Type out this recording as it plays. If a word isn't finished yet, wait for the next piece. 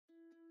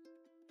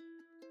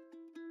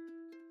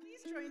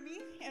Join me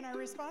in our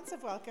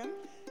responsive welcome.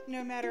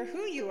 No matter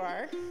who you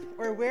are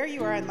or where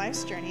you are on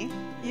life's journey,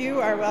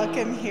 you are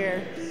welcome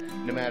here.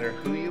 No matter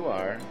who you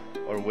are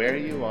or where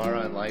you are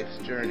on life's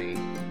journey,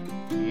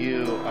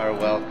 you are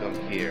welcome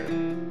here.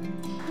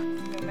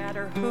 No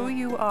matter who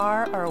you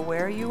are or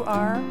where you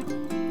are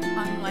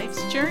on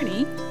life's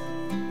journey,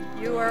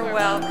 you are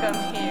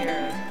welcome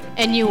here.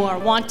 And you are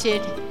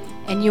wanted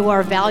and you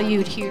are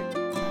valued here.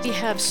 We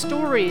have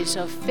stories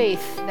of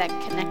faith that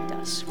connect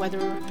us,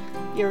 whether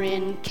you're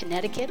in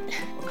Connecticut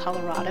or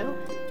Colorado,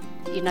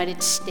 the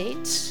United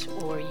States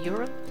or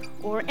Europe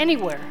or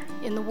anywhere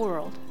in the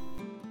world.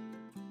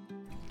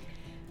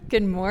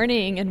 Good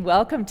morning and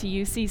welcome to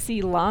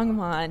UCC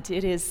Longmont.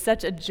 It is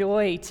such a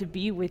joy to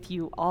be with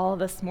you all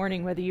this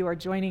morning, whether you are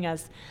joining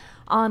us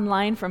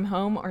online from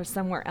home or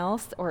somewhere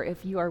else, or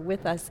if you are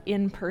with us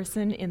in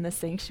person in the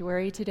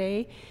sanctuary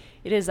today.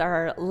 It is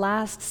our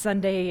last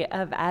Sunday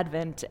of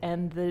Advent,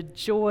 and the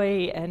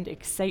joy and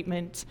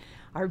excitement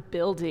are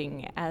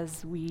building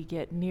as we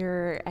get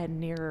nearer and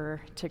nearer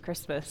to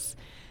Christmas.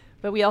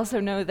 But we also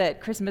know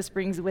that Christmas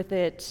brings with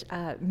it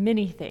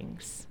many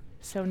things.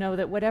 So know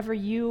that whatever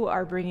you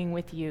are bringing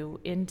with you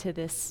into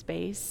this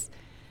space,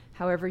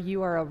 however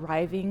you are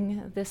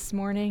arriving this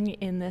morning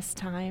in this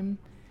time,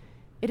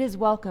 it is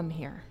welcome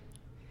here.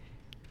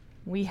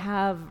 We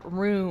have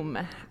room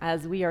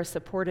as we are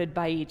supported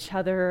by each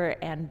other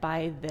and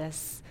by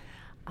this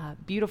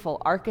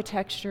beautiful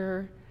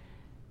architecture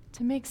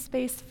to make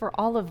space for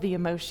all of the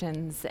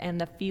emotions and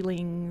the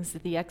feelings,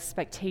 the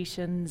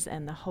expectations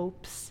and the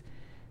hopes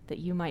that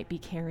you might be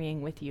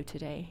carrying with you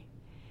today.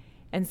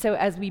 And so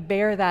as we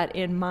bear that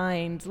in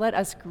mind, let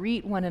us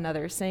greet one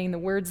another, saying the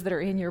words that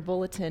are in your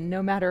bulletin: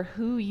 no matter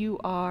who you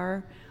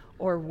are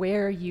or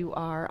where you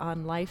are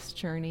on life's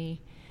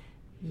journey,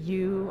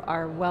 you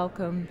are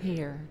welcome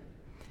here.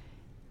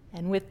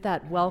 And with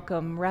that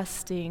welcome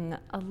resting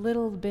a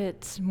little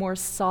bit more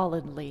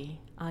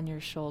solidly on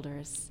your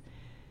shoulders,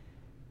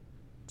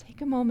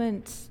 take a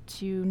moment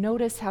to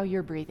notice how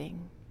you're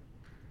breathing.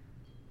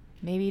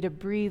 Maybe to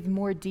breathe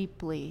more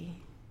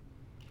deeply.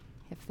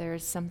 If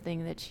there's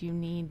something that you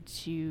need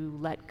to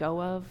let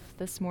go of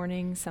this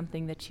morning,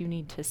 something that you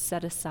need to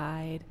set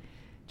aside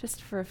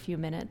just for a few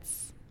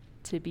minutes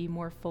to be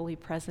more fully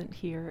present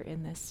here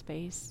in this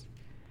space.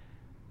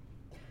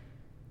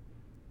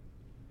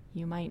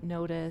 You might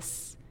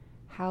notice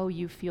how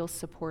you feel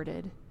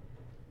supported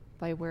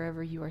by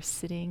wherever you are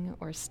sitting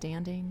or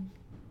standing.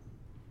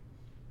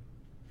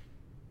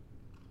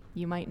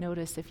 You might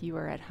notice, if you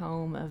are at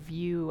home, a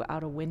view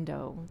out a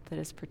window that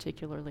is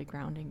particularly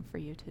grounding for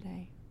you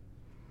today.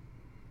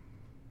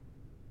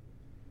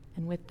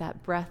 And with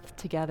that breath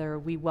together,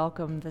 we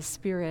welcome the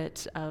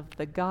Spirit of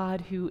the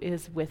God who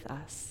is with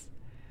us,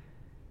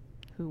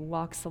 who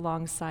walks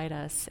alongside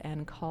us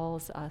and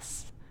calls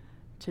us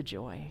to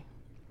joy.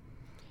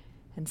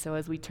 And so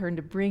as we turn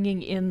to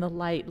bringing in the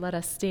light, let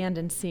us stand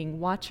and sing,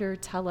 "Watcher,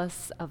 Tell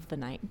Us of the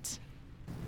Night."